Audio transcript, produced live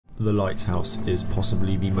The Lighthouse is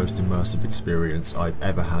possibly the most immersive experience I've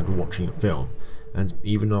ever had watching a film, and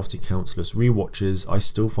even after countless rewatches, I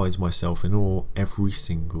still find myself in awe every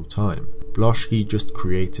single time. Blaschke just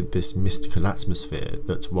created this mystical atmosphere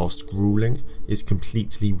that, whilst grueling, is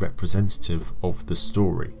completely representative of the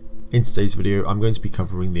story. In today's video, I'm going to be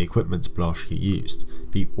covering the equipment Blaschke used,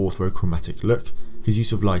 the Orthochromatic Look, his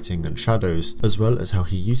use of lighting and shadows, as well as how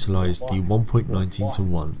he utilised the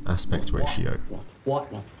 1.19:1 aspect ratio.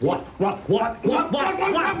 That's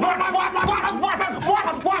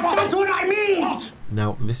what I mean!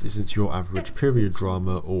 Now, this isn't your average period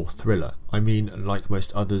drama or thriller. I mean, like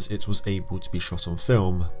most others, it was able to be shot on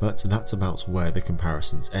film, but that's about where the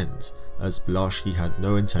comparisons end, as Blaschke had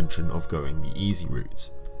no intention of going the easy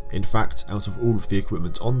route. In fact, out of all of the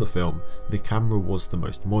equipment on the film, the camera was the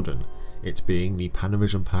most modern, it being the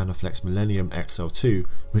Panavision Panaflex Millennium XL2,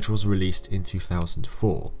 which was released in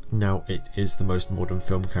 2004. Now, it is the most modern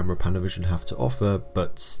film camera Panavision have to offer,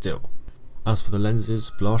 but still. As for the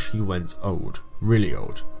lenses, Blaschke went old, really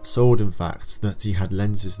old. So old in fact that he had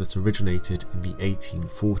lenses that originated in the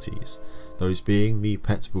 1840s, those being the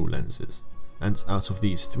Petville lenses. And out of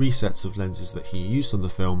these three sets of lenses that he used on the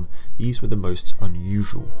film, these were the most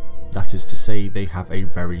unusual. That is to say, they have a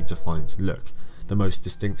very defined look, the most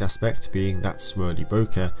distinct aspect being that swirly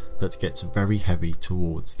bokeh that gets very heavy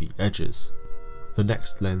towards the edges. The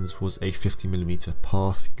next lens was a 50mm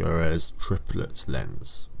Path Goerres triplet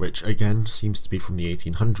lens, which again seems to be from the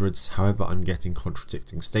 1800s, however I'm getting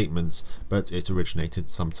contradicting statements, but it originated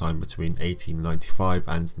sometime between 1895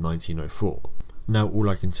 and 1904. Now, all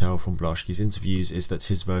I can tell from Blaschke's interviews is that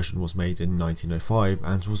his version was made in 1905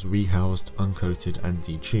 and was rehoused, uncoated and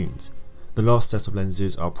detuned. The last set of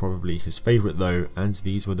lenses are probably his favourite though, and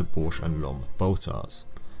these were the Borch & Lomb Boltars.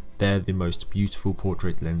 They're the most beautiful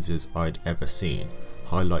portrait lenses I'd ever seen.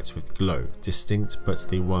 Highlights with glow, distinct but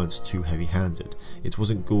they weren't too heavy-handed. It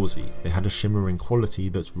wasn't gauzy, they had a shimmering quality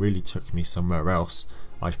that really took me somewhere else.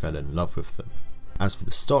 I fell in love with them. As for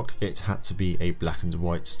the stock, it had to be a black and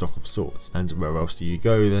white stock of sorts, and where else do you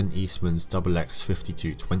go than Eastman's XX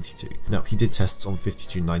 5222. Now, he did tests on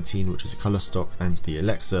 5219, which is a colour stock, and the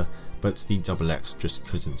Alexa, but the XX just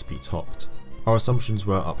couldn't be topped. Our assumptions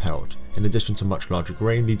were upheld. In addition to much larger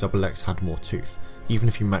grain, the XX had more tooth. Even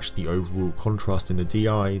if you matched the overall contrast in the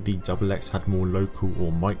DI, the XX had more local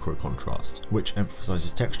or micro contrast, which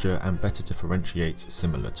emphasises texture and better differentiates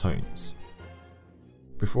similar tones.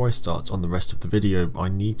 Before I start on the rest of the video, I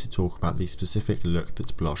need to talk about the specific look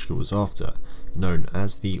that Blaschke was after, known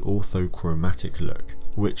as the Orthochromatic Look,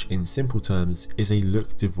 which in simple terms is a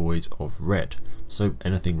look devoid of red, so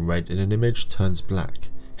anything red in an image turns black,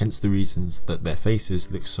 hence the reasons that their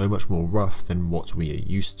faces look so much more rough than what we are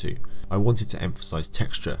used to. I wanted to emphasise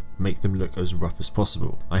texture, make them look as rough as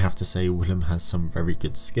possible. I have to say Willem has some very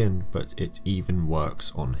good skin, but it even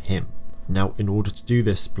works on him. Now, in order to do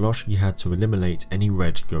this, Blaschke had to eliminate any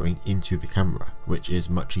red going into the camera, which is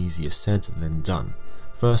much easier said than done.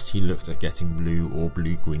 First he looked at getting blue or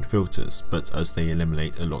blue-green filters, but as they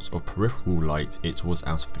eliminate a lot of peripheral light, it was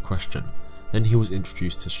out of the question. Then he was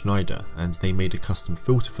introduced to Schneider, and they made a custom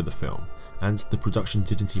filter for the film, and the production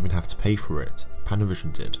didn't even have to pay for it,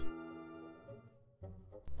 Panavision did.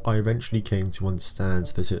 I eventually came to understand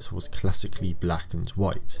that it was classically black and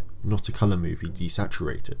white, not a colour movie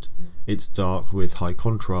desaturated. It's dark with high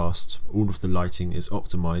contrast, all of the lighting is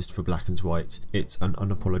optimised for black and white, it's an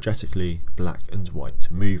unapologetically black and white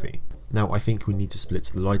movie. Now, I think we need to split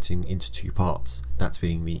the lighting into two parts, that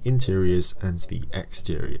being the interiors and the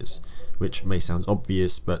exteriors, which may sound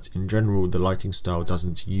obvious, but in general the lighting style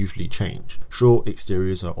doesn't usually change. Sure,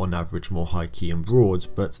 exteriors are on average more high key and broad,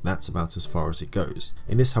 but that's about as far as it goes.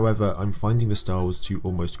 In this, however, I'm finding the styles to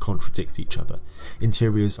almost contradict each other.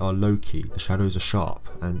 Interiors are low key, the shadows are sharp,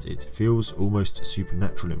 and it feels almost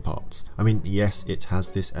supernatural in parts. I mean, yes, it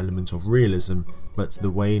has this element of realism, but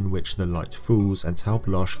the way in which the light falls and how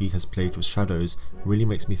Blaschke has played with shadows really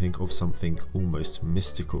makes me think of something almost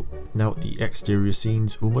mystical. Now, the exterior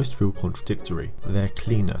scenes almost feel contradictory. They're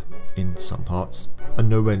cleaner in some parts, are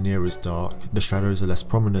nowhere near as dark, the shadows are less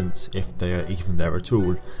prominent if they are even there at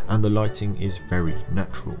all, and the lighting is very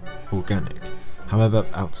natural, organic. However,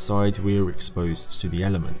 outside we are exposed to the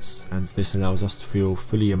elements, and this allows us to feel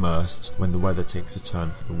fully immersed when the weather takes a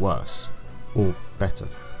turn for the worse, or better.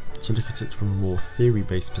 To look at it from a more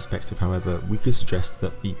theory-based perspective, however, we could suggest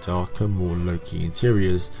that the darker, more low-key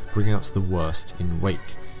interiors bring out the worst in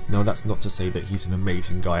Wake. Now, that's not to say that he's an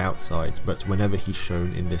amazing guy outside, but whenever he's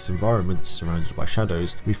shown in this environment surrounded by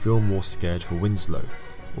shadows, we feel more scared for Winslow.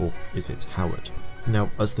 Or is it Howard?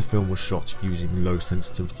 Now, as the film was shot using low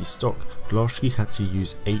sensitivity stock, Blaschke had to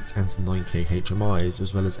use 8 and 9K HMIs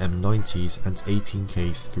as well as M90s and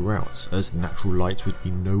 18Ks throughout, as natural light would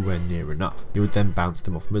be nowhere near enough. He would then bounce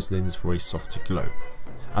them off muslins for a softer glow.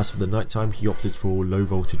 As for the nighttime, he opted for low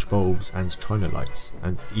voltage bulbs and China lights,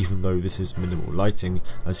 and even though this is minimal lighting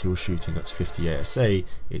as he was shooting at 50 ASA,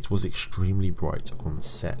 it was extremely bright on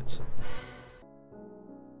set.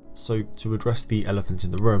 So to address the elephant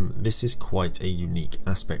in the room, this is quite a unique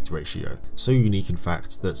aspect ratio. So unique in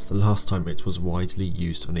fact that the last time it was widely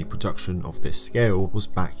used on a production of this scale was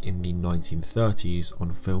back in the 1930s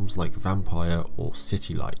on films like Vampire or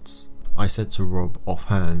City Lights. I said to Rob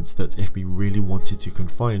offhand that if we really wanted to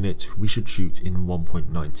confine it, we should shoot in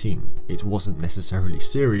 1.19. It wasn't necessarily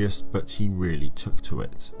serious, but he really took to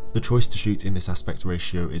it. The choice to shoot in this aspect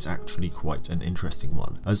ratio is actually quite an interesting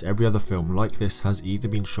one, as every other film like this has either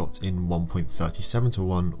been shot in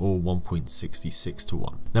 1.37:1 or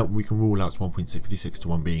 1.66:1. Now we can rule out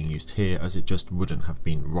 1.66:1 being used here as it just wouldn't have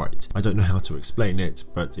been right. I don't know how to explain it,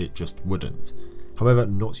 but it just wouldn't. However,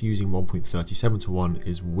 not using 1.37:1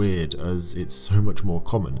 is weird as it's so much more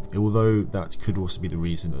common, although that could also be the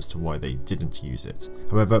reason as to why they didn't use it.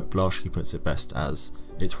 However, Blaschke puts it best as,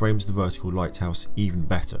 it frames the vertical lighthouse even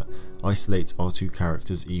better, isolates our two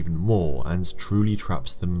characters even more, and truly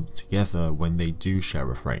traps them together when they do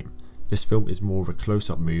share a frame. This film is more of a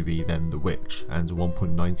close-up movie than The Witch, and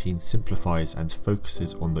 1.19 simplifies and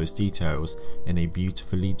focuses on those details in a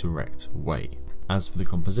beautifully direct way. As for the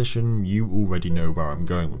composition, you already know where I'm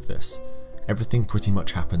going with this. Everything pretty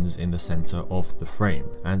much happens in the centre of the frame,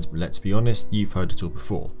 and let's be honest, you've heard it all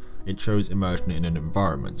before. It shows immersion in an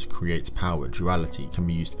environment, creates power, duality, can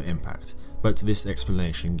be used for impact, but this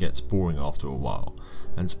explanation gets boring after a while.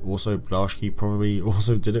 And also Blaschke probably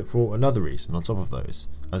also did it for another reason on top of those,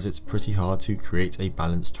 as it's pretty hard to create a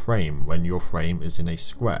balanced frame when your frame is in a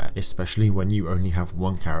square, especially when you only have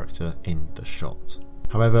one character in the shot.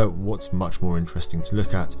 However, what's much more interesting to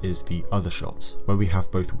look at is the other shots, where we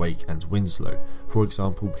have both Wake and Winslow. For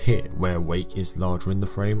example here, where Wake is larger in the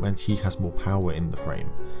frame and he has more power in the frame.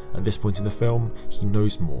 At this point in the film, he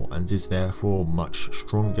knows more and is therefore much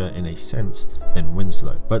stronger in a sense than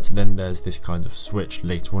Winslow. But then there's this kind of switch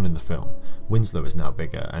later on in the film. Winslow is now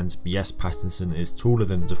bigger, and yes, Pattinson is taller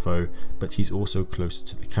than Dafoe, but he's also closer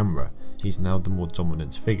to the camera. He's now the more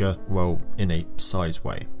dominant figure, well, in a size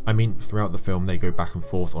way. I mean, throughout the film they go back and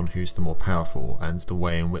forth on who's the more powerful, and the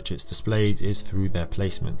way in which it's displayed is through their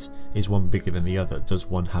placement. Is one bigger than the other? Does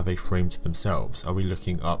one have a frame to themselves? Are we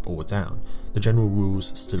looking up or down? The general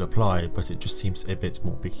rules still apply, but it just seems a bit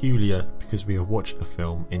more peculiar because we are watching a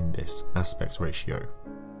film in this aspect ratio.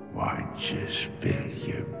 Why'd you spill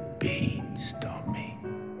your beans, Tommy?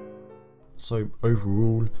 So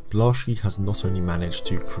overall, Blaschke has not only managed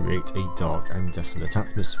to create a dark and desolate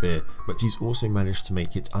atmosphere, but he's also managed to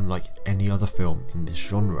make it unlike any other film in this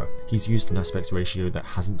genre. He's used an aspect ratio that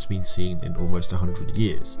hasn't been seen in almost 100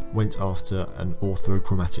 years, went after an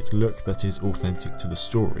orthochromatic look that is authentic to the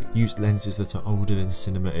story, used lenses that are older than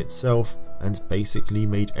cinema itself, and basically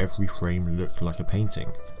made every frame look like a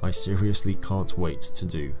painting. I seriously can't wait to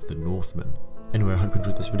do The Northman. Anyway, I hope you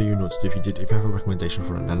enjoyed this video. You know what to do if you did. If you have a recommendation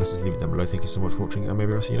for an analysis, leave it down below. Thank you so much for watching, and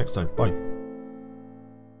maybe I'll see you next time. Bye.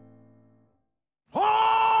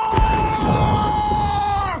 Hark!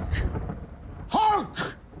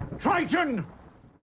 Hark! Triton!